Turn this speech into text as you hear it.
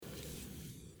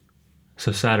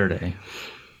So Saturday,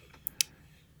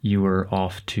 you were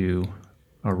off to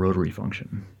a Rotary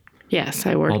function. Yes,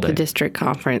 I worked the district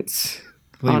conference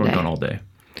Well, you all weren't day. gone all day.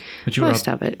 But you Most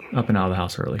were of it. up and out of the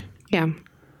house early. Yeah.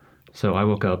 So I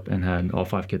woke up and had all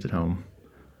 5 kids at home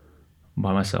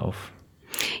by myself.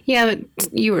 Yeah,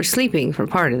 but you were sleeping for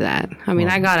part of that. I mean,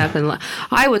 I got up and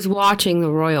I was watching the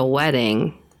royal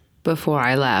wedding before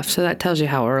I left, so that tells you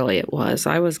how early it was.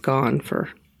 I was gone for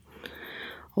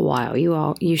a while.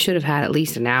 You should have had at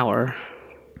least an hour.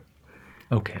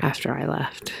 Okay. After I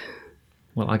left.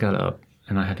 Well, I got up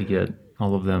and I had to get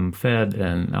all of them fed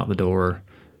and out the door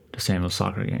to Samuel's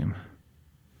soccer game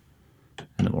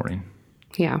in the morning.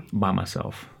 Yeah. By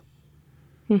myself.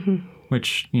 Mm-hmm.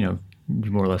 Which, you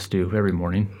more or less do every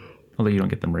morning. Although you don't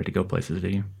get them ready to go places, do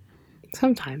you?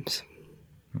 Sometimes.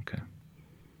 Okay.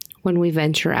 When we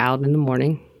venture out in the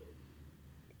morning.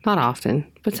 Not often,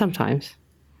 but sometimes.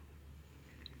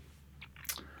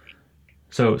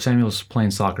 So Samuel's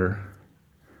playing soccer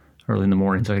early in the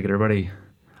morning, so I could get everybody.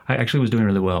 I actually was doing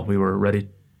really well. We were ready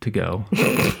to go.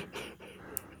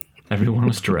 Everyone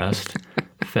was dressed,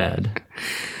 fed.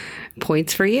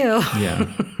 Points for you. Yeah.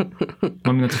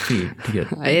 I mean, that's a feat to get.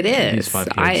 It is. These 5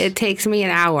 kids. It takes me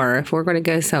an hour. If we're going to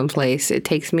go someplace, it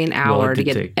takes me an hour to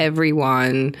get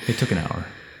everyone. It took an hour.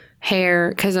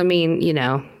 Hair, because I mean,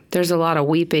 there's a lot of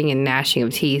weeping and gnashing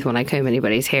of teeth when I comb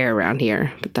anybody's hair around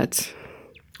here, but that's.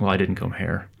 Well, I didn't comb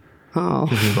hair. Oh.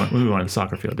 We were going to the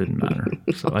soccer field. It didn't matter.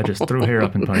 So I just threw hair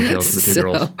up in ponytails for the 2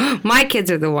 girls. My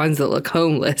kids are the ones that look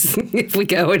homeless if we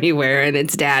go anywhere, and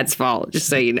it's Dad's fault, just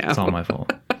so you know. It's all my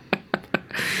fault.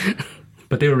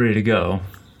 But they were ready to go,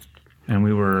 and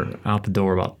we were out the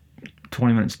door about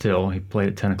 20 minutes till. He played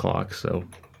at 10 o'clock, so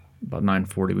about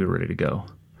 9:40 we were ready to go.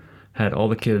 Had all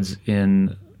the kids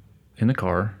in the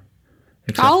car.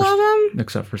 All of them?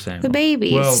 Except for Samuel. The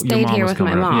babies stayed here with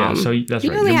my mom. Yeah, so that's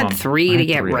you right. only had 3 to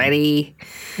get ready.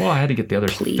 Well, I had to get the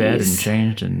others fed and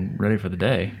changed and ready for the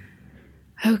day.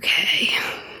 Okay.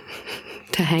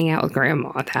 To hang out with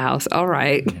Grandma at the house. All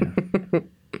right. Yeah.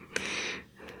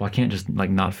 Well, I can't just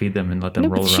not feed them and let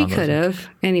them roll around. She could have.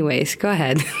 Anyways, go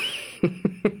ahead.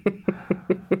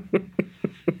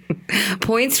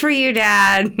 Points for you,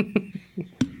 Dad.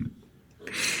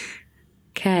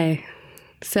 Okay.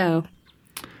 So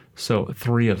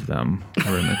 3 of them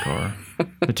were in the car.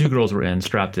 The 2 girls were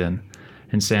strapped in.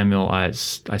 And Samuel, I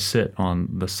sit on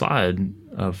the side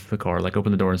of the car,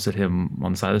 open the door and sit him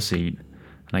on the side of the seat.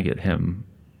 And I get him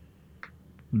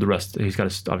the rest. He's got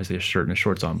obviously a shirt and his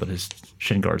shorts on, but his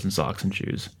shin guards and socks and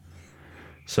shoes.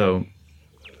 So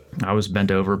I was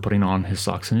bent over putting on his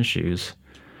socks and his shoes.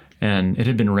 And it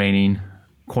had been raining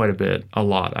quite a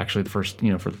lot, actually, the first,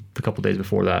 for the couple of days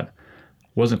before that.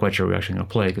 Wasn't quite sure we were actually going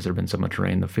to play because there had been so much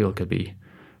rain. The field could be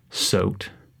soaked.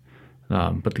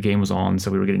 But the game was on,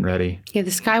 so we were getting ready. Yeah,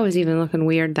 the sky was even looking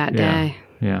weird that day.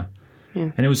 Yeah.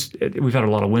 And we've had a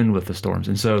lot of wind with the storms.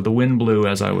 And so the wind blew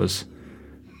as I was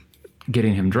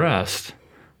getting him dressed,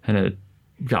 and it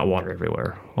got water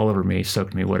everywhere, all over me,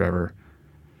 soaked me, whatever.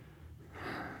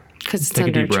 Because it's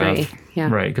under a tree. Yeah.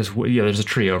 Right, because there's a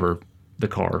tree over the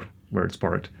car where it's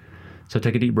parked. So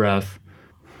take a deep breath,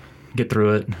 get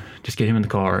through it, just get him in the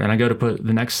car. And I go to put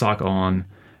the next sock on,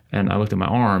 and I looked at my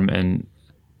arm, and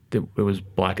it was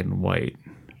black and white.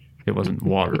 It wasn't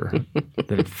water that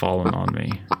had fallen on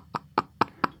me.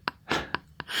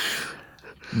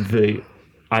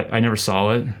 I never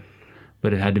saw it,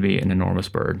 but it had to be an enormous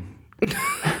bird.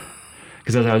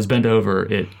 Because as I was bent over,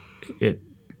 it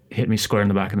hit me square in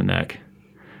the back of the neck,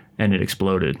 and it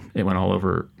exploded. It went all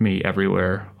over me,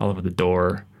 everywhere, all over the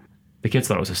door. The kids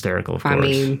thought it was hysterical, of course. I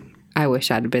mean, I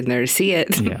wish I'd have been there to see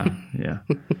it. Yeah.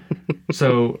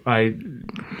 So I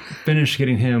finished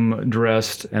getting him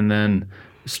dressed and then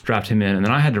strapped him in. And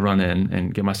then I had to run in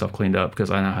and get myself cleaned up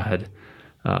because I now had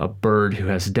a bird who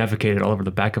has defecated all over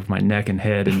the back of my neck and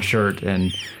head and shirt.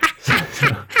 And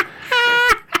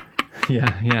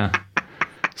yeah.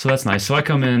 So that's nice. So I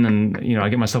come in and, I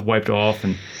get myself wiped off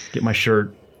and get my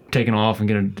shirt taken off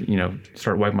and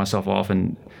start wiping myself off.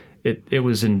 And it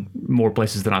was in more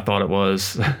places than I thought it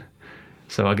was.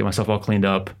 So I get myself all cleaned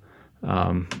up,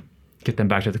 get them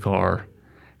back to the car,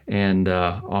 and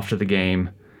off to the game.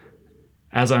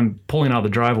 As I'm pulling out of the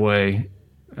driveway,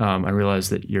 I realize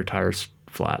that your tire's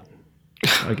flat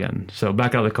again. So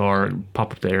back out of the car and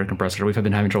pop up the air compressor. We've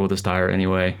been having trouble with this tire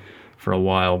anyway for a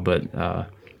while, but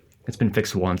it's been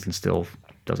fixed once and still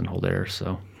doesn't hold air.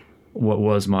 So what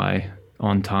was my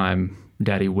on-time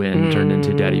daddy win turned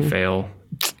into daddy fail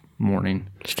morning.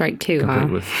 Strike 2, complete huh?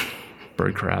 with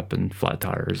bird crap and flat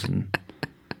tires. And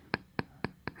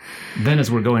then as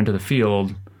we're going to the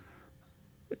field,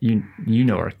 you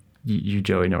know you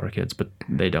Joey, know our kids, but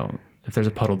they don't. If there's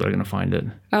a puddle, they're going to find it.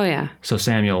 Oh, yeah. So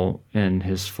Samuel, in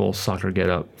his full soccer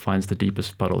getup, finds the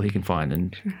deepest puddle he can find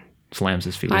and slams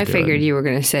his feet I into figured it. you were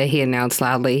going to say he announced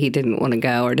loudly he didn't want to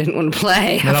go or didn't want to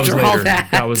play No, after all that.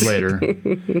 That was later.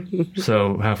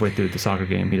 So halfway through the soccer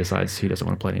game, he decides he doesn't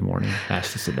want to play anymore, and he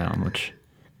has to sit down, which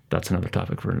that's another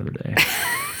topic for another day.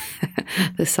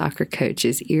 The soccer coach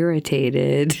is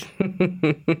irritated.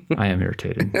 I am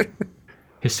irritated.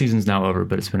 His season's now over,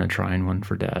 but it's been a trying one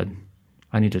for Dad.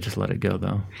 I need to just let it go,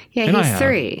 though. Yeah, And he's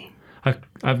 3. I've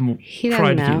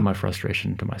tried to keep my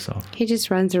frustration to myself. He just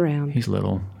runs around. He's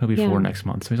little. He'll be 4 next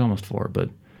month, so he's almost 4, but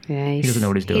yeah, he doesn't know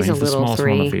what he's doing. He's a the little smallest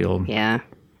 3. one on the field. Yeah.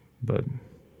 But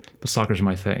soccer's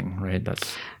my thing, right?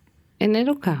 And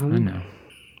it'll come. I know.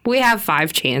 We have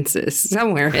 5 chances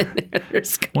somewhere in there.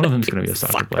 One of them's going to be a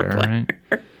soccer player,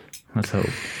 right? Let's hope.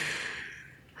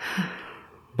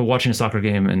 But watching a soccer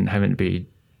game and having it be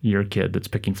your kid that's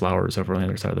picking flowers over on the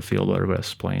other side of the field while everybody else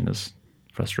is playing is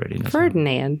frustrating.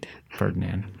 Ferdinand.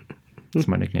 Ferdinand. That's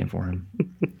my nickname for him.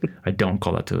 I don't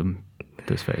call that to him,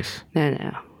 to his face. No.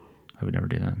 I would never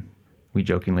do that. We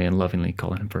jokingly and lovingly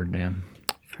call him Ferdinand.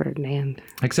 Ferdinand.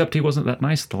 Except he wasn't that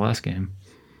nice at the last game.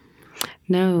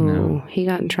 No. He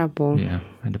got in trouble. Yeah.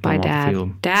 I had to put By him off Dad. the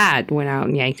field. Dad went out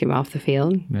and yanked him off the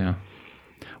field. Yeah.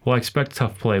 Well, I expect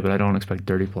tough play, but I don't expect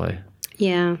dirty play.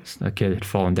 Yeah. A kid had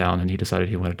fallen down, and he decided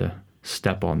he wanted to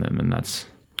step on them, and that's...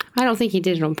 I don't think he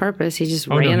did it on purpose. He just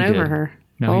ran he over did. her.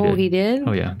 No, he did?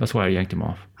 Oh, yeah. That's why I yanked him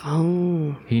off.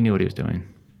 Oh. He knew what he was doing.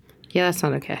 Yeah, that's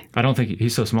not okay. I don't think...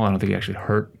 He's so small, I don't think he actually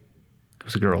hurt. It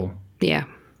was a girl. Yeah.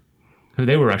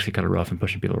 They were actually kind of rough and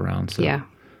pushing people around, so... Yeah.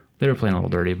 They were playing a little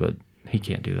dirty, but he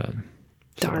can't do that.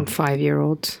 Darn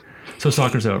 5-year-olds. So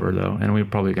soccer's over, though, and we're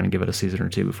probably going to give it a season or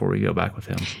 2 before we go back with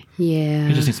him. Yeah.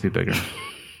 He just needs to be bigger.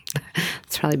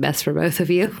 It's probably best for both of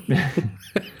you.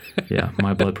 Yeah,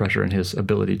 my blood pressure and his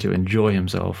ability to enjoy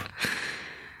himself.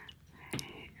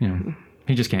 You know,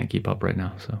 he just can't keep up right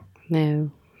now, so... No.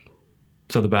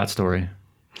 So the bat story.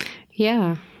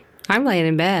 Yeah. I'm laying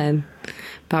in bed.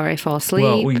 About ready to fall asleep.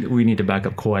 Well, we need to back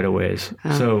up quite a ways.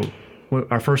 So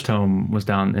our first home was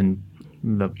down in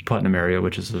the Putnam area,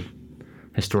 which is a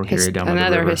historic area down by the river.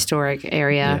 Another historic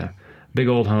area. Yeah. Big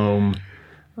old home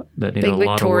that needed Big a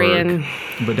lot Victorian. of work.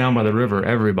 But down by the river,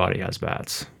 everybody has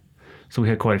bats. So we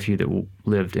had quite a few that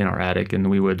lived in our attic, and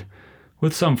we would,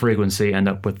 with some frequency, end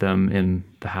up with them in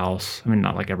the house. I mean,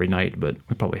 not like every night, but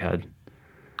we probably had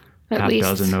At half least,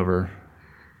 dozen over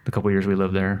the couple years we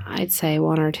lived there. I'd say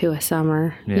 1 or 2 a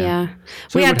summer. Yeah.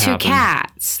 So we it had would 2 happen.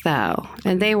 cats, though,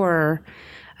 and they were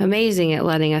amazing at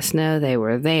letting us know they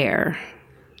were there.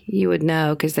 You would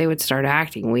know because they would start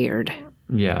acting weird.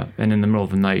 Yeah, and in the middle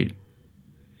of the night,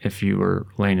 if you were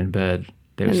laying in bed,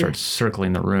 they would start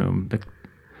circling the room.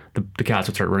 The cats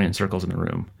would start running in circles in the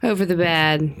room. Over the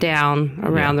bed, down,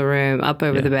 around the room, up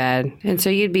over the bed. And so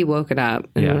you'd be woken up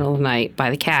in the middle of the night by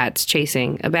the cats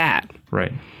chasing a bat.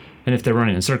 Right. And if they're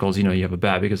running in circles, you know you have a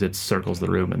bat because it circles the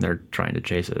room and they're trying to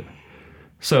chase it.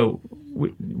 So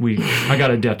I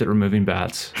got adept at removing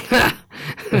bats.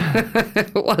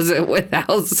 Was it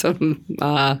without some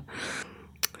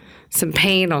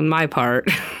pain on my part?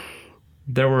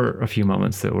 There were a few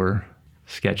moments that were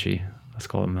sketchy. Let's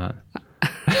call them that.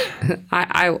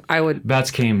 I would.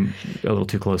 Bats came a little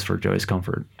too close for Joey's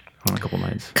comfort on a couple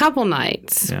nights. Couple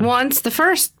nights. Yeah. Once the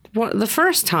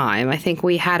first time I think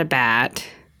we had a bat,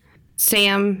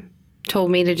 Sam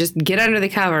told me to just get under the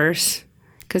covers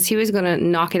because he was going to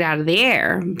knock it out of the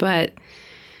air. But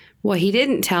what he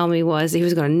didn't tell me was he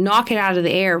was going to knock it out of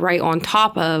the air right on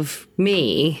top of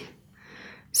me.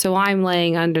 So I'm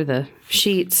laying under the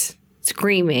sheets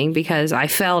screaming because I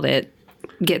felt it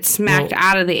get smacked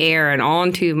out of the air and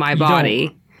onto my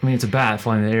body. I mean, it's a bat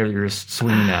flying in the air that you're just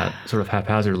swinging at sort of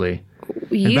haphazardly.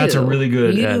 And bats are really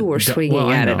good at... You were swinging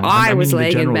I at it. know. I was mean,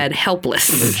 laying in general- bed helpless.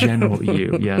 The general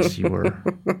you. Yes, you were.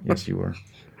 Yes, you were.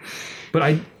 But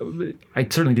I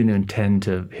certainly didn't intend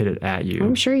to hit it at you.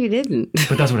 I'm sure you didn't.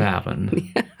 But that's what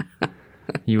happened. Yeah.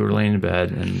 You were laying in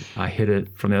bed, and I hit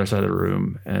it from the other side of the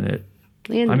room, and it...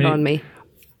 Landed on me.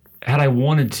 Had I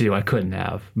wanted to, I couldn't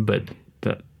have, but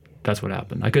that's what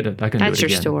happened. I couldn't do it again. That's your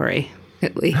story,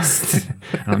 at least.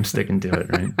 And I'm sticking to it,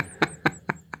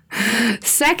 right?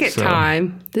 Second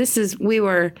time, we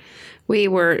were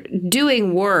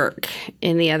doing work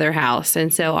in the other house,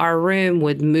 and so our room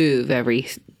would move every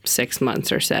 6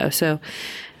 months or so. So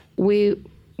we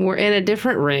were in a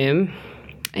different room,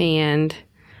 and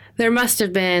there must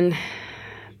have been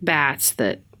bats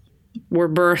that were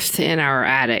birthed in our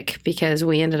attic because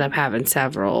we ended up having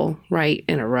several right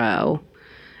in a row.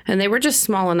 And they were just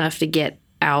small enough to get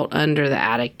out under the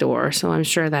attic door. So I'm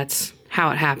sure that's how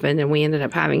it happened, and we ended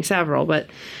up having several,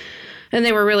 and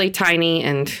they were really tiny,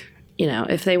 and,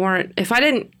 if I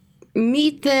didn't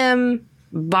meet them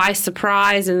by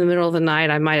surprise in the middle of the night,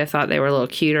 I might have thought they were a little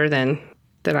cuter than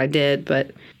I did,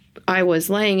 but I was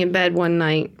laying in bed one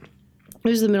night. It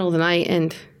was the middle of the night,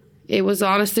 and it was,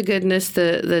 honest to goodness,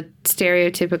 the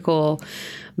stereotypical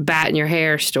bat in your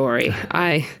hair story.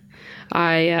 I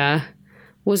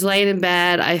was laying in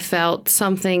bed. I felt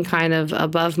something kind of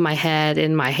above my head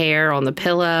in my hair on the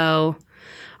pillow.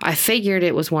 I figured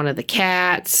it was one of the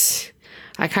cats.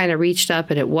 I kind of reached up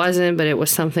and it wasn't, but it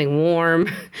was something warm,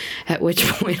 at which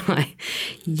point I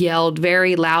yelled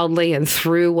very loudly and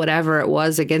threw whatever it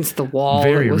was against the wall.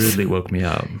 Very rudely woke me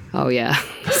up. Oh, yeah.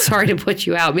 Sorry to put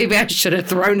you out. Maybe I should have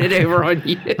thrown it over on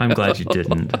you. I'm glad you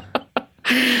didn't.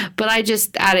 But I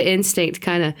just, out of instinct,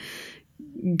 kind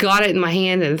of got it in my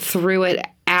hand and threw it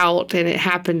out, and it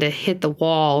happened to hit the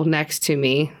wall next to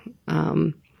me.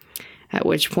 At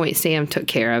which point Sam took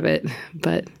care of it.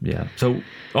 But yeah, so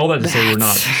all that to say, we're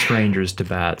not strangers to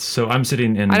bats. So I'm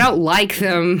sitting in. I don't like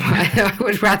them. I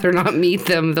would rather not meet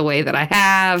them the way that I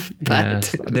have. But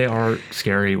yes, they are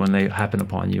scary when they happen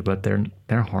upon you, but they're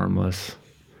harmless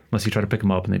unless you try to pick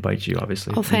them up and they bite you.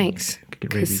 Obviously. Oh, thanks.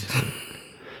 Get rabies.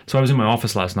 So I was in my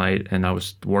office last night and I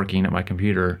was working at my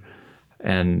computer,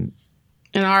 and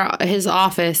his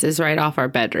office is right off our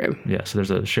bedroom. Yeah, so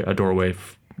there's a doorway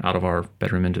out of our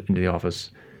bedroom into the office,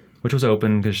 which was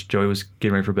open because Joey was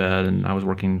getting ready for bed and I was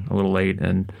working a little late.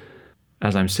 And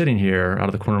as I'm sitting here, out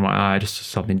of the corner of my eye, just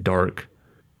something dark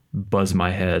buzzed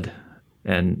my head.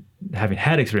 And having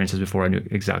had experiences before, I knew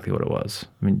exactly what it was.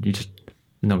 I mean,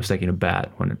 no mistaking a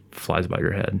bat when it flies by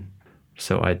your head.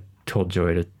 So I told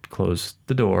Joey to close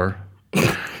the door.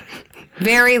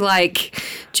 Very like,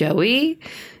 Joey,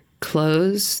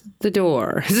 close the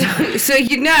door. So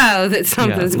you know that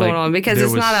something's going on, because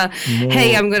it's not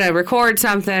hey, I'm going to record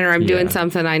something, or I'm doing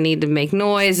something, I need to make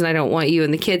noise and I don't want you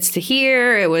and the kids to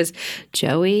hear. It was,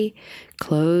 Joey,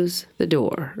 close the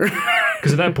door.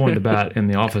 Because at that point, the bat in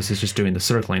the office is just doing the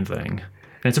circling thing.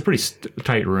 And it's a pretty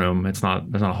tight room. There's not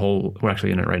a whole, we're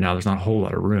actually in it right now, there's not a whole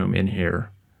lot of room in here.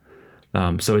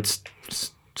 So it's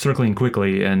circling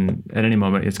quickly, and at any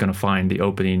moment it's going to find the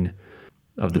opening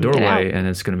of the doorway, and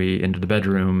it's going to be into the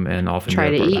bedroom and off in the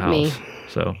other part of the house. Me.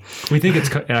 So we think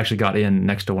it actually got in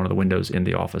next to one of the windows in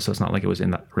the office. So it's not like it was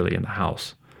really in the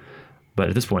house. But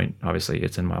at this point, obviously,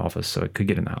 it's in my office, so it could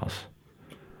get in the house.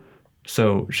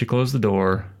 So she closed the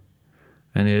door,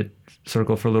 and it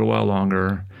circled for a little while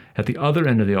longer. At the other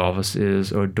end of the office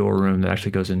is a door room that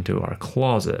actually goes into our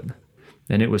closet,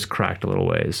 and it was cracked a little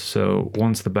ways. So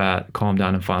once the bat calmed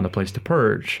down and found a place to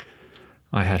perch,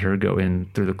 I had her go in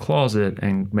through the closet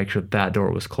and make sure that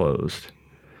door was closed.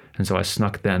 And so I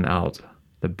snuck then out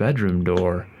the bedroom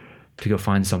door to go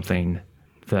find something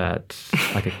that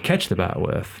I could catch the bat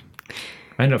with.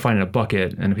 I ended up finding a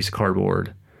bucket and a piece of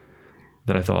cardboard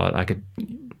that I thought I could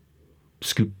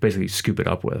basically scoop it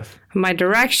up with. My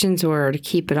directions were to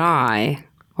keep an eye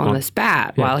on this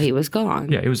bat while he was gone.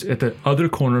 Yeah, it was at the other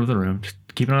corner of the room. Just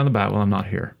keep an eye on the bat while I'm not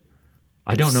here.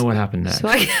 I don't know what happened next. So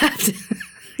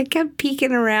I kept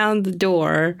peeking around the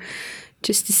door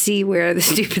just to see where the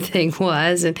stupid thing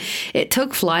was. And it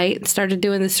took flight and started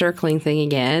doing the circling thing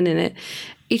again. And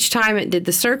each time it did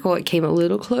the circle, it came a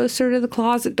little closer to the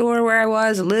closet door where I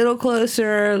was, a little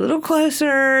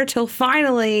closer, till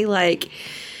finally,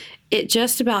 it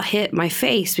just about hit my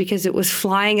face, because it was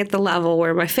flying at the level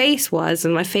where my face was,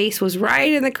 and my face was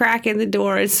right in the crack in the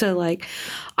door. And so,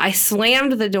 I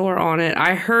slammed the door on it.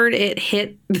 I heard it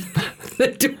hit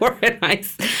the door, and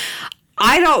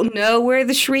I don't know where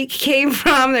the shriek came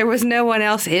from. There was no one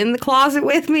else in the closet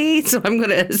with me, so I'm going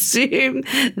to assume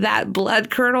that blood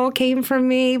curdle came from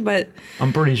me. But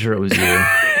I'm pretty sure it was you.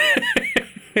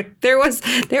 There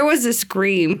was a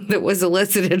scream that was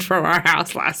elicited from our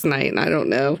house last night, and I don't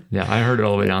know. Yeah, I heard it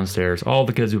all the way downstairs. All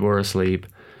the kids were asleep.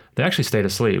 They actually stayed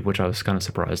asleep, which I was kind of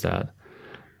surprised at.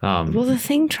 Well, the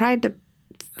thing tried to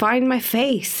find my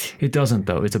face. It doesn't,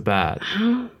 though. It's a bat.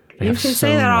 You can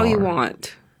say that all you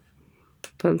want,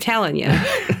 but I'm telling you.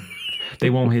 They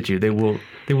won't hit you. They will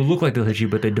look like they'll hit you,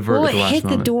 but they divert at the last moment.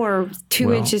 Well, it hit the door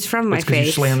 2 inches from my face. Because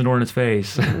you slammed the door in its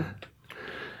face.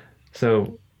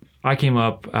 So I came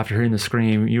up after hearing the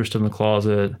scream. You were still in the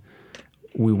closet.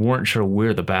 We weren't sure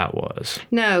where the bat was.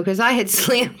 No, because I had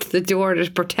slammed the door to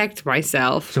protect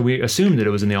myself. So we assumed that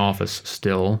it was in the office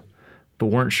still, but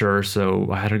weren't sure. So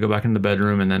I had to go back into the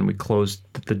bedroom, and then we closed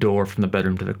the door from the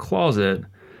bedroom to the closet.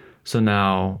 So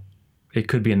now it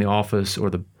could be in the office or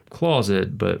the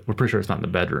closet, but we're pretty sure it's not in the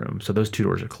bedroom. So those two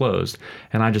doors are closed.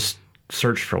 And I just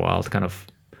searched for a while to kind of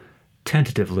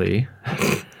tentatively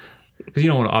Because you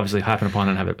don't want to obviously happen upon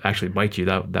it and have it actually bite you.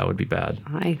 That would be bad.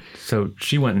 So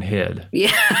she went and hid.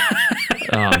 Yeah.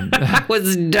 I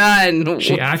was done with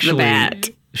the bat.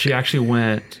 She actually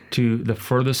went to the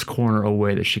furthest corner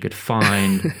away that she could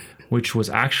find, which was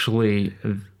actually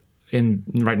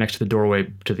right next to the doorway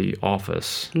to the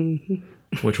office,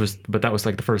 but that was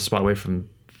like the first spot away from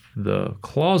the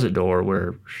closet door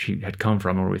where she had come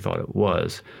from, where we thought it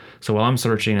was. So while I'm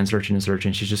searching and searching and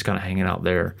searching, she's just kind of hanging out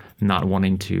there, not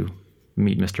wanting to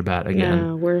meet Mr. Bat again.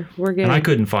 No, we're good. And I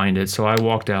couldn't find it, so I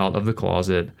walked out of the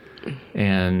closet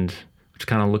and just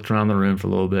kind of looked around the room for a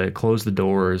little bit, closed the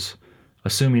doors,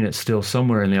 assuming it's still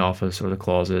somewhere in the office or the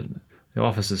closet. The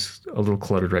office is a little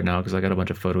cluttered right now because I got a bunch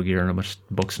of photo gear and a bunch of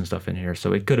books and stuff in here.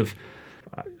 So it could have,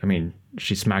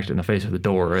 she smacked it in the face with the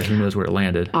door. Right? Who knows where it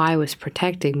landed? I was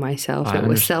protecting myself. It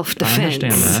was self-defense. I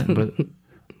understand that, but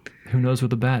who knows what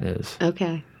the bat is?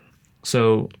 Okay.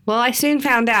 So. Well, I soon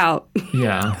found out.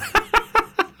 Yeah.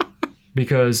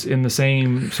 Because in the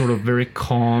same sort of very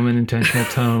calm and intentional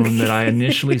tone that I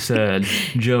initially said,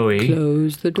 Joey,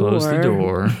 close the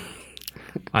door.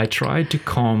 I tried to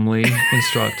calmly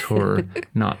instruct her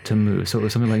not to move. So it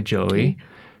was something like, Joey,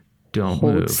 don't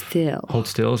move. Hold still. Hold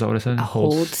still? Is that what I said?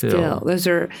 Hold still. Those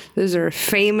are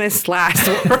famous last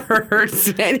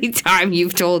words. Anytime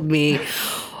you've told me,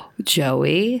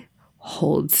 Joey,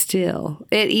 hold still.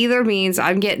 It either means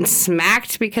I'm getting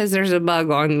smacked because there's a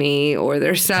bug on me, or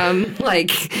there's some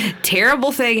like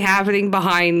terrible thing happening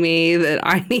behind me that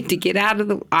I need to get out of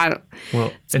the.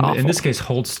 Well, in this case,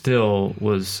 hold still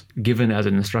was given as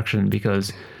an instruction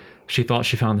because she thought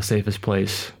she found the safest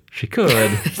place she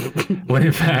could, when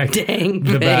in fact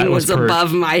the bat was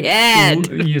above my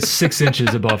head, 6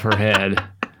 inches above her head,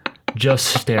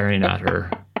 just staring at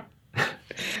her.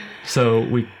 So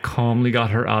we calmly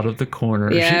got her out of the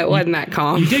corner. Yeah, it wasn't that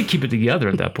calm. You did keep it together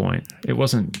at that point. It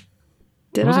wasn't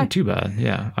too bad.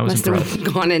 Yeah, I was impressed. Must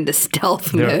have gone into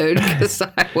stealth mode because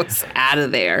I was out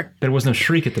of there. There was no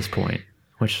shriek at this point,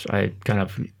 which I kind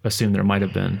of assumed there might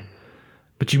have been.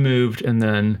 But you moved, and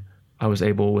then I was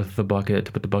able with the bucket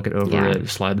to put the bucket over it,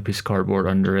 slide the piece of cardboard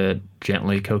under it,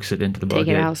 gently coax it into the bucket.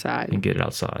 Take it outside. And get it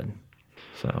outside.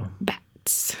 So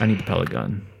bats. I need the pellet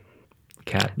gun.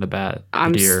 Cat, the bat,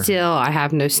 the deer. I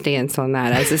have no stance on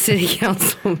that as a city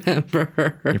council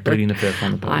member. You're pleading the fifth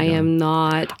on the pellet gun. I am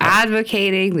not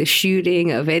advocating the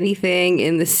shooting of anything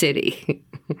in the city.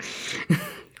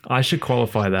 I should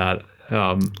qualify that.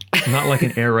 Not like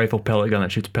an air rifle pellet gun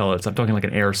that shoots pellets. I'm talking like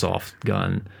an airsoft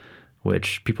gun,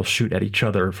 which people shoot at each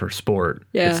other for sport.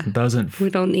 Yeah. We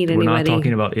don't need anybody. We're not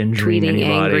talking about injuring anybody.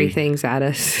 Angry things at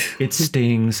us. It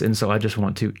stings, and so I just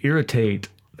want to irritate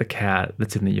the cat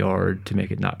that's in the yard to make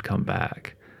it not come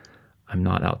back. I'm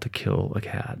not out to kill a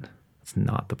cat. That's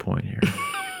not the point here.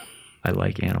 I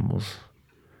like animals.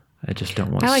 I just don't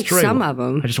want. I like some of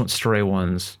them. I just want stray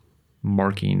ones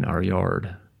marking our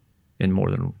yard in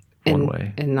more than one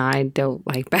way. And I don't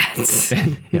like bats.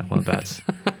 Yeah, well, bats.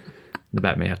 The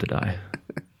bat may have to die.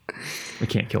 We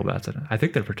can't kill bats. I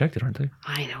think they're protected, aren't they?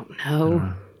 I don't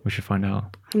know. We should find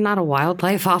out. I'm not a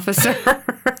wildlife officer.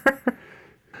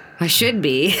 I should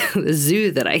be. The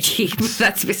zoo that I keep.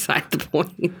 That's beside the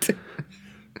point.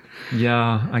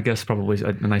 Yeah, I guess probably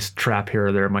a nice trap here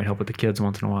or there might help with the kids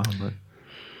once in a while. But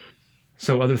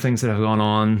so other things that have gone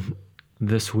on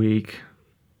this week,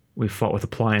 we fought with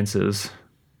appliances.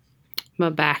 My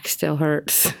back still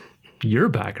hurts. Your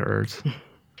back hurts?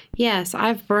 Yes,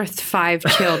 I've birthed 5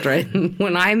 children.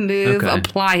 When I move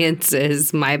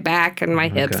appliances, my back and my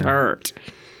hips hurt.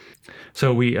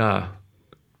 So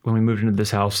when we moved into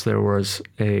this house, there was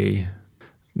a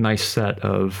nice set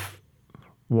of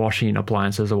washing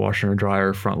appliances, a washer and a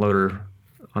dryer, front loader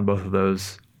on both of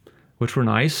those, which were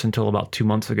nice until about 2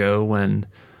 months ago when,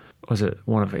 was it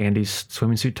one of Andy's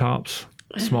swimming suit tops?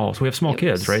 Small. So we have small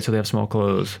kids, right? So they have small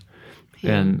clothes.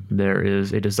 Yeah. And there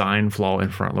is a design flaw in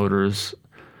front loaders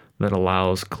that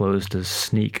allows clothes to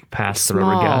sneak past the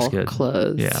rubber gasket. Small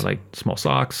clothes. Yeah, like small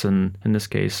socks, and in this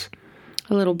case,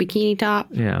 a little bikini top.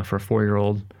 Yeah, for a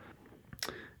 4-year-old.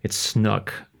 It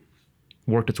snuck,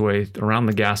 worked its way around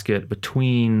the gasket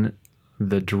between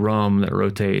the drum that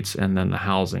rotates and then the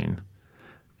housing,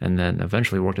 and then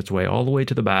eventually worked its way all the way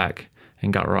to the back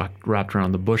and got wrapped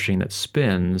around the bushing that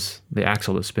spins, the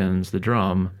axle that spins the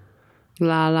drum.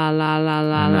 La la la la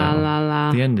la la la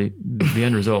la. The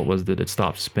end result was that it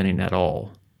stopped spinning at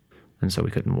all, and so we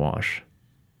couldn't wash.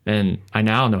 And I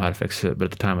now know how to fix it, but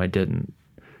at the time I didn't.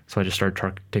 So I just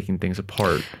started taking things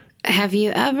apart. Have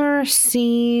you ever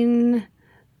seen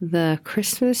the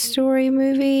Christmas Story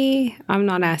movie? I'm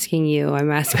not asking you.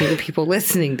 I'm asking the people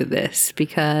listening to this,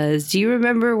 because do you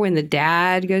remember when the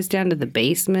dad goes down to the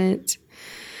basement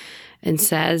and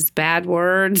says bad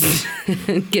words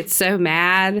and gets so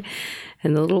mad.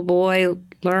 And the little boy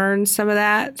learns some of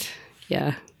that.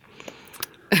 Yeah.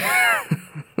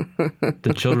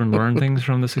 Did children learn things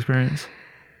from this experience?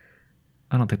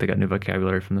 I don't think they got new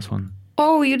vocabulary from this one.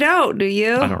 Oh, you don't, do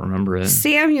you? I don't remember it.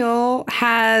 Samuel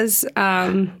has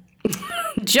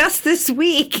just this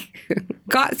week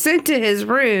got sent to his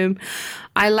room.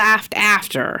 I laughed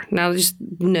after. Now, just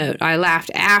note, I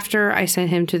laughed after I sent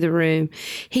him to the room.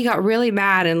 He got really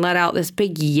mad and let out this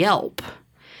big yelp.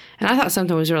 And I thought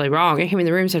something was really wrong. I came in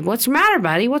the room and said, "What's the matter,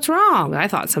 buddy? What's wrong?" I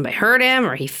thought somebody hurt him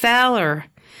or he fell or...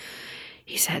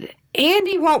 He said,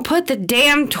 "Andy won't put the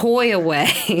damn toy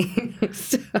away."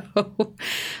 So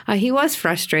he was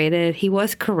frustrated. He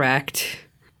was correct.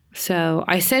 So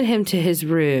I sent him to his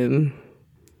room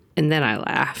and then I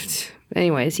laughed.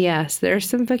 Anyways, yes, there's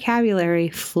some vocabulary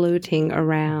floating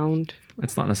around.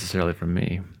 It's not necessarily from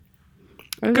me.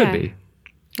 Okay. Could be.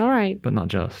 All right. But not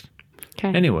just. Okay.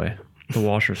 Anyway, the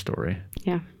washer story.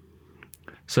 Yeah.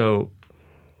 So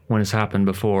when it's happened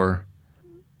before,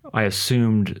 I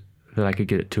assumed that I could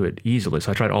get to it easily.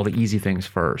 So I tried all the easy things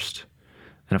first.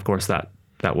 And of course, that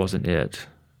wasn't it.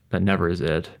 That never is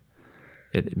it.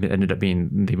 It ended up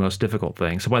being the most difficult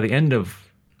thing. So by the end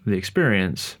of the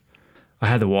experience, I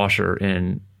had the washer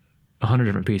in 100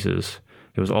 different pieces.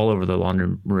 It was all over the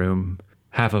laundry room.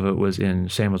 Half of it was in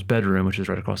Samuel's bedroom, which is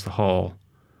right across the hall.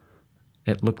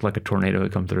 It looked like a tornado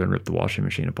had come through and ripped the washing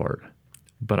machine apart.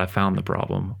 But I found the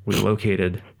problem. We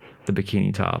located the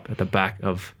bikini top at the back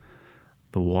of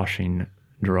the washing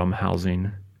drum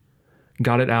housing.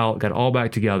 Got it out, got it all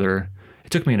back together.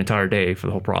 It took me an entire day for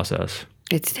the whole process.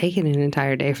 It's taken an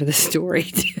entire day for the story,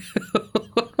 too.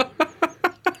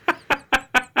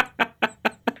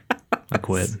 I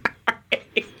quit.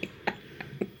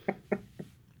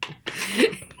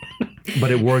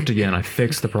 But it worked again. I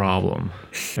fixed the problem.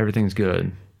 Everything's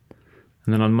good.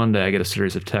 And then on Monday, I get a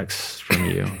series of texts from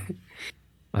you.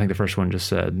 I think the first one just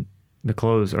said, "The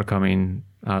clothes are coming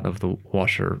out of the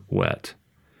washer wet."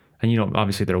 And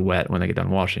obviously they're wet when they get done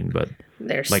washing, but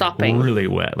They're like sopping. really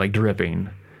wet, like dripping.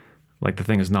 Like the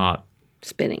thing is not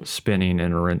spinning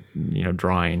and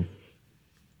drying,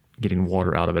 getting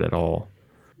water out of it at all.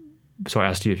 So I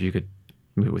asked you if you could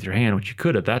move it with your hand, which you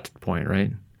could at that point,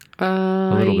 right?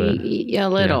 A little bit. Yeah, a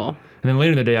little. Yeah. And then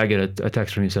later in the day, I get a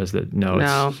text from you that says that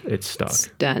no, it's stuck. It's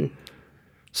done.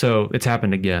 So it's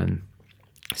happened again.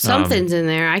 Something's in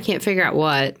there. I can't figure out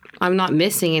what. I'm not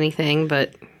missing anything,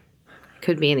 but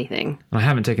could be anything. I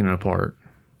haven't taken it apart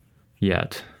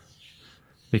yet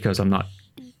because I'm not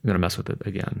going to mess with it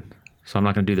again. So I'm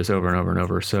not going to do this over and over and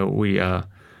over. So we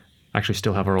actually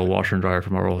still have our old washer and dryer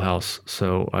from our old house.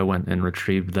 So I went and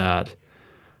retrieved that.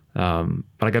 But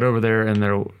I got over there and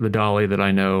the dolly that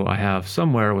I know I have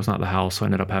somewhere was not the house. So I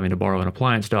ended up having to borrow an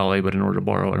appliance dolly. But in order to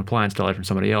borrow an appliance dolly from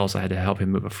somebody else, I had to help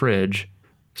him move a fridge.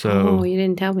 So, you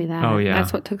didn't tell me that. Oh, yeah.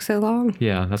 That's what took so long?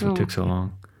 Yeah, that's what took so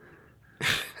long.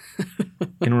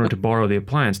 In order to borrow the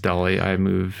appliance dolly, I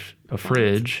moved a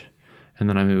fridge, and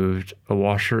then I moved a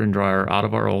washer and dryer out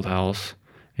of our old house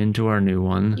into our new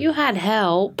one. You had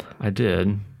help. I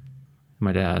did.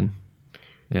 My dad.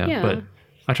 Yeah, but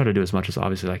I try to do as much as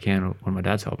obviously I can when my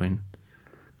dad's helping.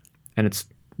 And it's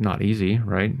not easy,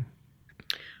 right?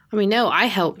 I mean, no, I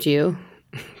helped you,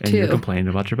 and too. You're complaining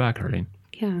about your back hurting.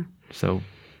 Yeah. So,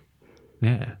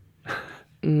 yeah.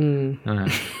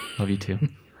 Love you too.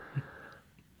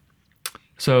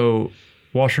 So,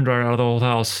 washer and dryer out of the old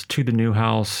house to the new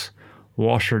house,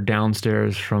 washer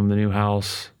downstairs from the new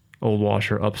house, old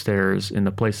washer upstairs in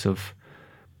the place of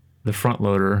the front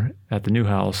loader at the new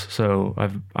house. So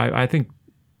I think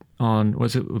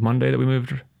was it Monday that we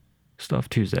moved stuff?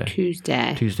 Tuesday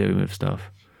we moved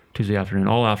stuff. Tuesday afternoon,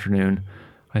 all afternoon.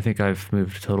 I think I've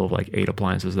moved a total of like 8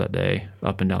 appliances that day,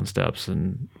 up and down steps,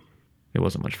 and it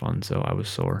wasn't much fun, so I was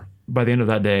sore. By the end of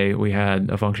that day, we had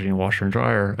a functioning washer and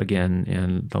dryer again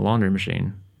in the laundry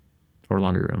machine, or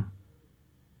laundry room,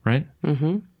 right?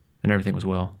 Mm-hmm. And everything was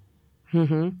well.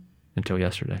 Mm-hmm. Until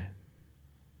yesterday.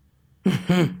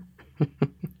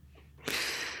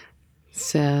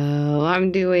 So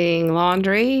I'm doing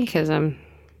laundry because I'm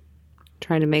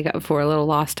trying to make up for a little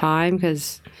lost time,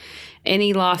 because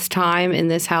any lost time in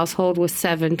this household with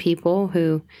 7 people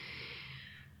who,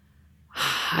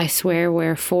 I swear,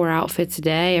 wear 4 outfits a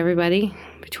day, everybody,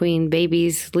 between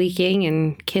babies leaking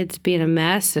and kids being a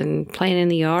mess and playing in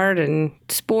the yard and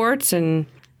sports and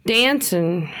dance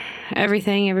and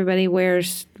everything. Everybody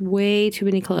wears way too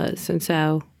many clothes. And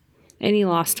so any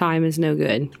lost time is no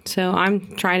good. So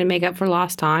I'm trying to make up for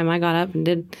lost time. I got up and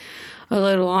did a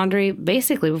load of laundry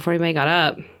basically before anybody got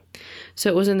up. So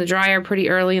it was in the dryer pretty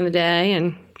early in the day,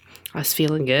 and I was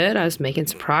feeling good. I was making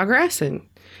some progress, and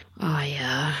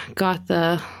I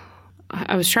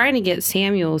was trying to get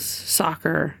Samuel's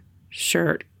soccer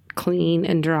shirt clean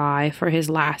and dry for his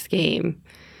last game.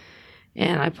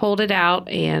 And I pulled it out,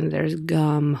 and there's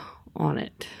gum on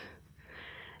it.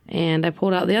 And I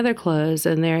pulled out the other clothes,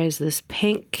 and there is this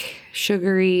pink,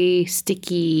 sugary,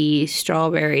 sticky,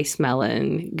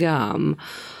 strawberry-smelling gum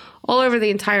all over the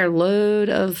entire load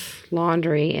of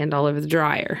laundry and all over the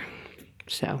dryer.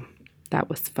 So that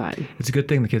was fun. It's a good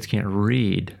thing the kids can't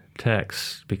read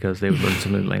text because they would learn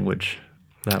some new language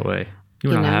that way. You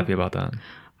were not happy about that.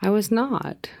 I was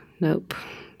not. Nope.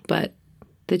 But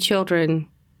the children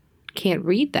can't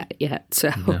read that yet, so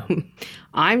no.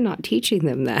 I'm not teaching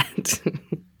them that.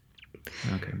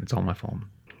 Okay, it's all my fault.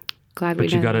 Glad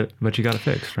but you got it. But you got it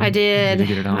fixed, right? I did. You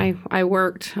get it on? I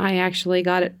worked. I actually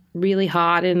got it really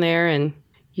hot in there and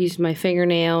used my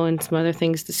fingernail and some other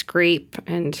things to scrape,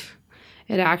 and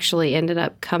it actually ended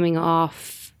up coming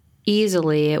off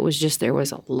easily. It was just there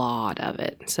was a lot of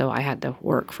it, so I had to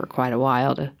work for quite a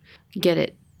while to get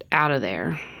it out of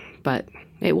there. But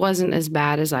it wasn't as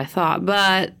bad as I thought.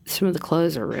 But some of the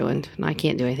clothes are ruined, and I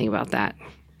can't do anything about that.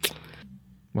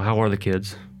 Well, how are the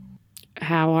kids?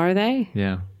 How are they?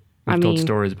 Yeah. We've told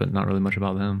stories, but not really much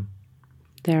about them.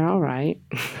 They're all right.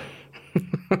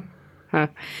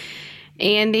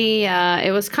 Andy,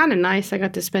 it was kind of nice. I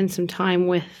got to spend some time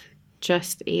with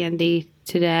just Andy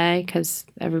today because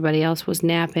everybody else was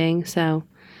napping. So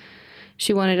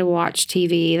she wanted to watch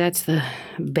TV. That's the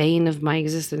bane of my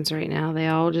existence right now. They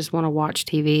all just want to watch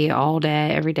TV all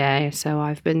day, every day. So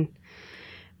I've been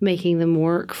making them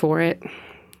work for it.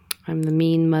 I'm the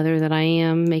mean mother that I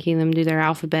am, making them do their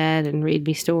alphabet and read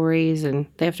me stories, and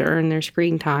they have to earn their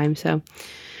screen time. So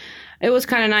it was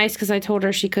kind of nice because I told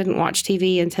her she couldn't watch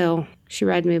TV until she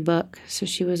read me a book. So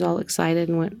she was all excited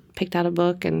and picked out a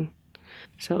book, and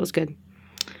so it was good.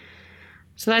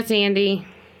 So that's Andy.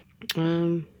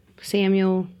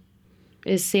 Samuel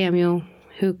is Samuel,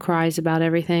 who cries about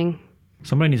everything.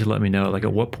 Somebody needs to let me know, like,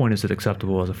 at what point is it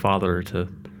acceptable as a father to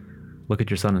look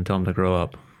at your son and tell him to grow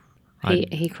up?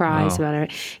 He cries about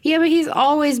it. Yeah, but he's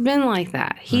always been like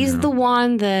that. He's the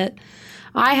one that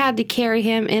I had to carry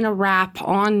him in a wrap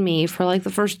on me for like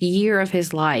the first year of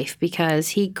his life because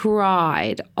he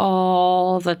cried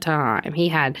all the time. He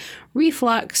had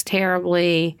reflux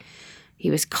terribly.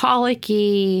 He was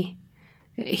colicky.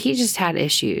 He just had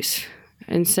issues.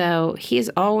 And so he's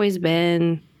always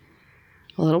been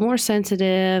a little more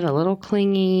sensitive, a little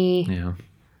clingy. Yeah.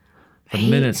 The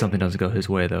minute something doesn't go his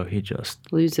way, though, he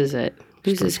just loses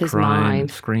his crying,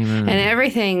 mind, screaming, and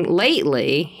everything.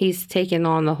 Lately, he's taken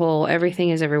on the whole "everything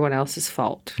is everyone else's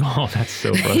fault." Oh, that's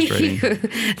so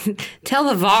frustrating. Tell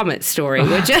the vomit story,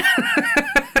 would you?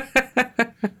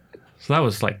 So that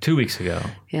was like 2 weeks ago.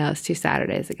 Yeah, it was 2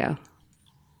 Saturdays ago.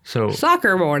 So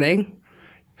soccer morning.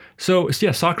 So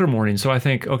yeah, soccer morning. So I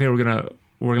think, okay, we're gonna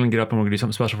get up and we're gonna do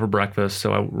something special for breakfast.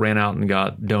 So I ran out and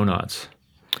got donuts.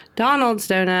 Donald's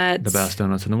Donuts. The best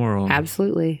donuts in the world.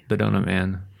 Absolutely. The Donut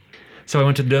Man. So I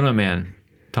went to the Donut Man.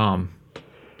 Tom,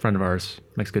 friend of ours,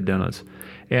 makes good donuts.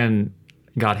 And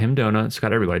got him donuts,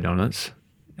 got everybody donuts.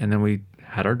 And then we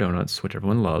had our donuts, which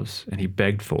everyone loves, and he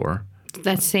begged for.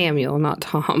 That's Samuel, not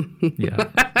Tom. Yeah.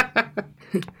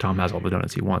 Tom has all the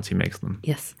donuts he wants. He makes them.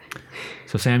 Yes.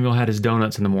 So Samuel had his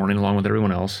donuts in the morning along with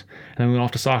everyone else. And then we went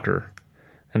off to soccer.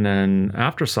 And then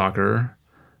after soccer...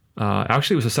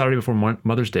 actually, it was a Saturday before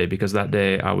Mother's Day because that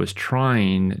day I was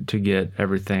trying to get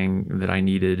everything that I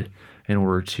needed in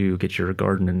order to get your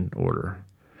garden in order.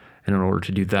 And in order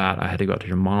to do that, I had to go out to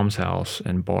your mom's house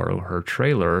and borrow her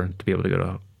trailer to be able to go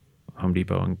to Home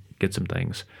Depot and get some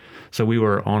things. So we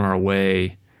were on our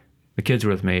way. The kids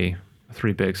were with me,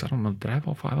 3 bigs. I don't know, did I have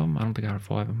all 5 of them? I don't think I had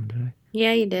 5 of them, did I?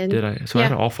 Yeah, you did. Did I? So yeah. I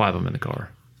had all 5 of them in the car.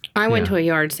 I went to a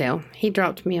yard sale. He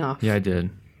dropped me off. Yeah, I did.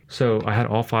 So I had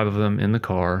all 5 of them in the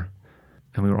car,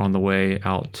 and we were on the way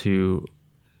out to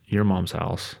your mom's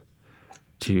house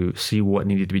to see what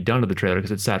needed to be done to the trailer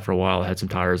because it sat for a while. It had some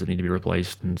tires that needed to be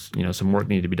replaced and, some work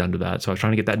needed to be done to that. So I was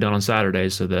trying to get that done on Saturday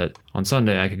so that on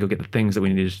Sunday I could go get the things that we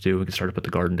needed to do. We could start to put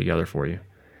the garden together for you.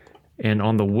 And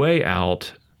on the way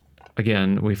out,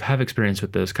 again, we have experience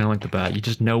with this, kind of like the bat. You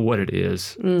just know what it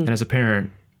is. And as a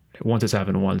parent, once it's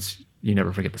happened once, you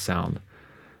never forget the sound.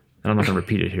 And I'm not going to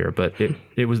repeat it here, but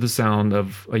it was the sound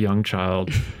of a young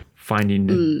child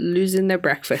losing their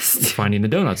breakfast, finding the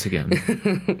donuts again.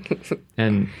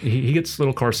 And he gets a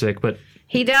little car sick, but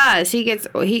he does.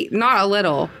 He not a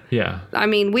little. Yeah. I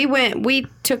mean, we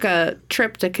took a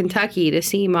trip to Kentucky to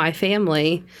see my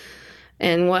family,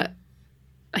 and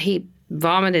he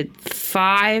vomited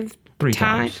 3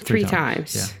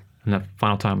 times. Yeah. And that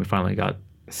final time we finally got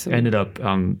ended up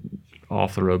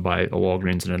off the road by a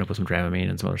Walgreens and ended up with some Dramamine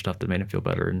and some other stuff that made him feel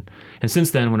better. And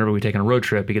since then, whenever we take on a road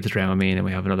trip, he gets a Dramamine, and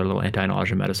we have another little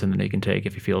anti-nausea medicine that he can take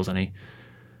if he feels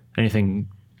anything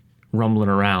rumbling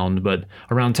around. But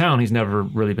around town, he's never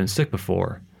really been sick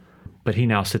before. But he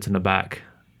now sits in the back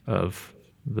of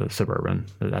the Suburban,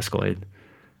 the Escalade,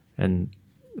 and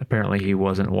apparently he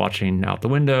wasn't watching out the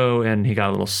window, and he got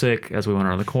a little sick as we went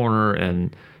around the corner,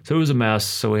 and so it was a mess.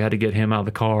 So we had to get him out of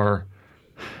the car,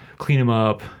 clean him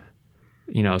up.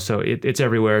 So it's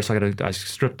everywhere. So I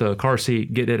stripped the car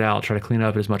seat, get it out, try to clean it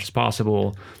up as much as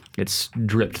possible. It's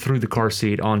dripped through the car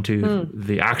seat onto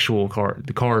the actual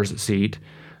the car's seat.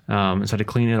 And so I had to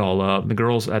clean it all up. The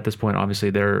girls at this point, obviously,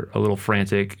 they're a little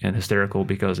frantic and hysterical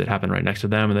because it happened right next to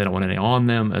them and they don't want any on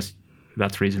them.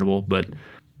 That's reasonable, but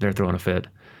they're throwing a fit.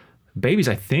 Babies,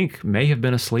 I think, may have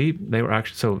been asleep. They were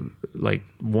actually, so like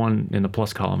one in the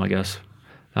plus column, I guess.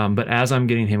 But as I'm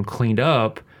getting him cleaned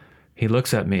up, he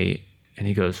looks at me and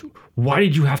he goes, "Why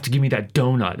did you have to give me that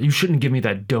donut? You shouldn't give me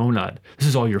that donut. This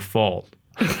is all your fault."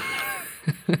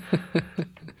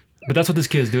 But that's what this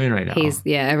kid's doing right now.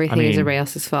 Everything is everybody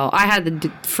else's fault. I had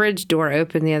the fridge door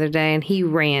open the other day, and he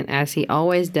ran, as he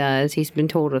always does. He's been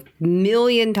told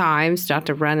 1,000,000 times not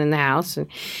to run in the house, and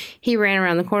he ran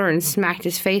around the corner and smacked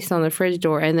his face on the fridge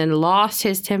door and then lost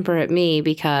his temper at me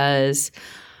because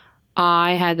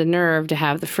I had the nerve to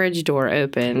have the fridge door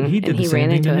open. He did the same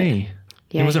thing to me.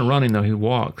 Yeah, he wasn't running, though. He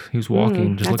walked. He was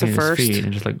walking, just looking at his feet,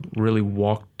 and just really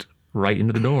walked right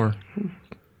into the door.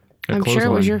 I'm sure it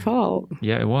was your fault.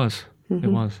 Yeah, it was. Mm-hmm.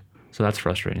 It was. So that's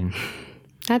frustrating.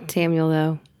 That's Samuel,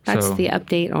 though. That's the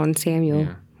update on Samuel.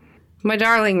 Yeah. My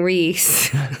darling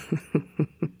Reese.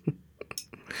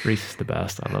 Reese is the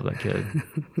best. I love that kid.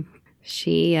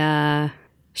 She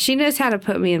knows how to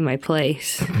put me in my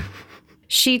place.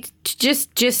 She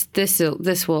just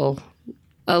this will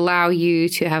allow you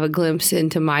to have a glimpse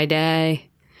into my day.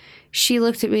 She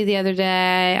looked at me the other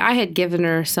day. I had given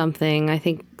her something, I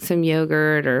think some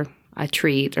yogurt or a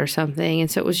treat or something.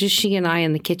 And so it was just she and I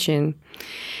in the kitchen.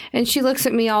 And she looks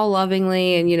at me all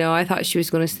lovingly. And, I thought she was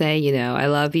going to say, I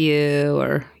love you,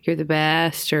 or you're the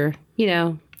best, or,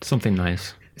 something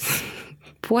nice.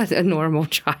 What a normal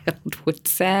child would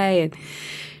say. And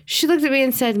she looked at me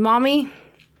and said, "Mommy,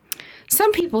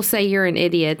 some people say you're an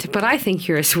idiot, but I think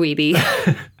you're a sweetie."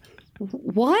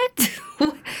 What?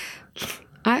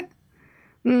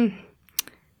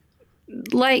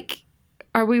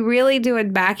 Are we really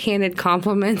doing backhanded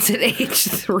compliments at age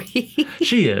 3?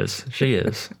 She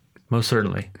is. Most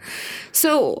certainly.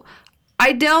 So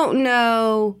I don't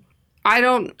know. I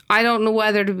don't know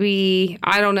whether to be,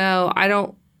 I don't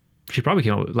know. She probably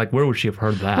came up with, where would she have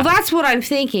heard that? Well, that's what I'm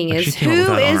thinking is,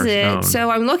 who is it? So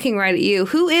I'm looking right at you.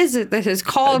 Who is it that has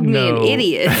called me an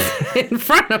idiot in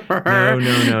front of her?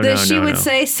 No. That she would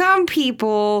say, some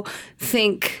people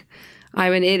think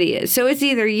I'm an idiot. So it's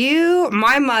either you,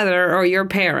 my mother, or your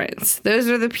parents. Those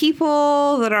are the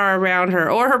people that are around her,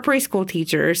 or her preschool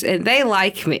teachers, and they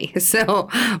like me. So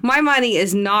my money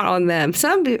is not on them.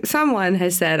 Someone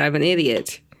has said I'm an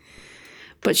idiot,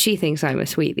 but she thinks I'm a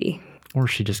sweetie. Or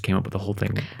she just came up with the whole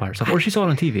thing by herself. Or she saw it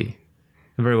on TV. It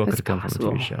very well could have come from a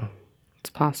TV show. It's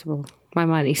possible. My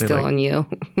money's still on you.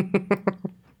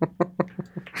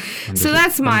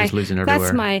 That's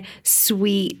my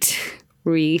sweet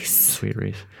Reese. Sweet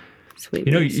Reese.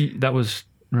 Sweet Reese. That was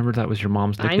your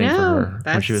mom's nickname for her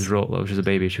when she was a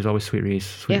baby. She was always Sweet Reese,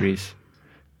 Sweet Reese.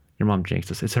 Your mom jinxed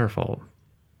us. It's her fault.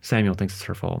 Samuel thinks it's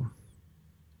her fault.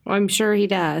 I'm sure he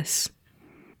does.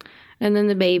 And then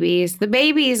the babies. The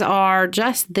babies are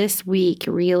just this week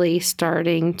really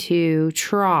starting to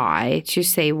try to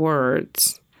say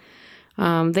words.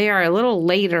 They are a little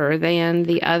later than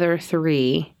the other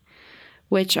 3,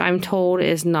 which I'm told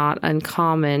is not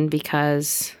uncommon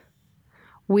because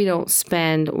we don't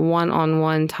spend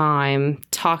one-on-one time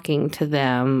talking to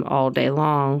them all day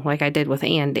long like I did with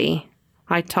Andy.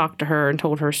 I talked to her and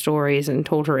told her stories and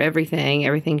told her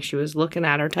everything she was looking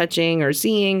at or touching or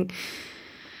seeing.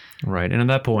 Right. And at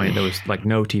that point, there was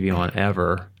no TV on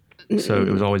ever. So it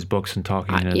was always books and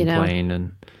talking and playing.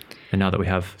 And now that we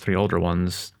have 3 older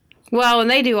ones. Well, and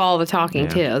they do all the talking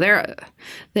too.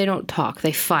 They don't talk.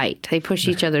 They fight. They push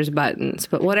each other's buttons.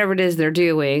 But whatever it is they're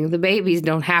doing, the babies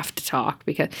don't have to talk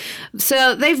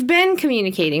so they've been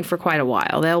communicating for quite a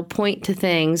while. They'll point to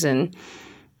things and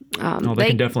they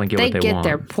can definitely get what they want. They get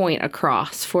their point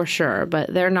across for sure,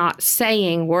 but they're not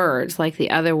saying words like the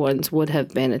other ones would have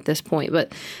been at this point.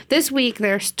 But this week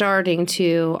they're starting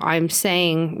to. I'm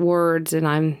saying words,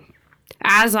 and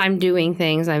as I'm doing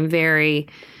things, I'm very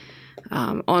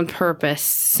on purpose,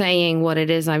 saying what it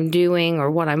is I'm doing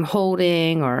or what I'm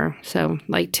holding. Or so,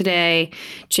 like today,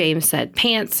 James said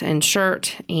pants and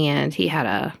shirt, and he had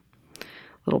a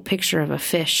little picture of a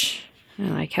fish,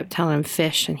 and I kept telling him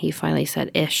fish, and he finally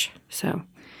said ish. So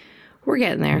we're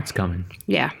getting there. It's coming.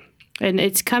 Yeah, and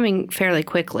it's coming fairly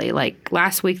quickly. Like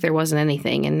last week there wasn't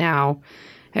anything, and now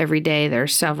every day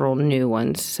there's several new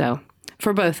ones. So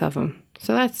for both of them,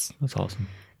 so that's awesome.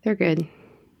 They're good.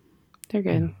 They're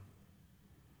good. Yeah.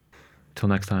 Till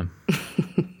next time.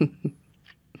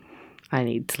 I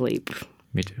need sleep.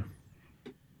 Me too.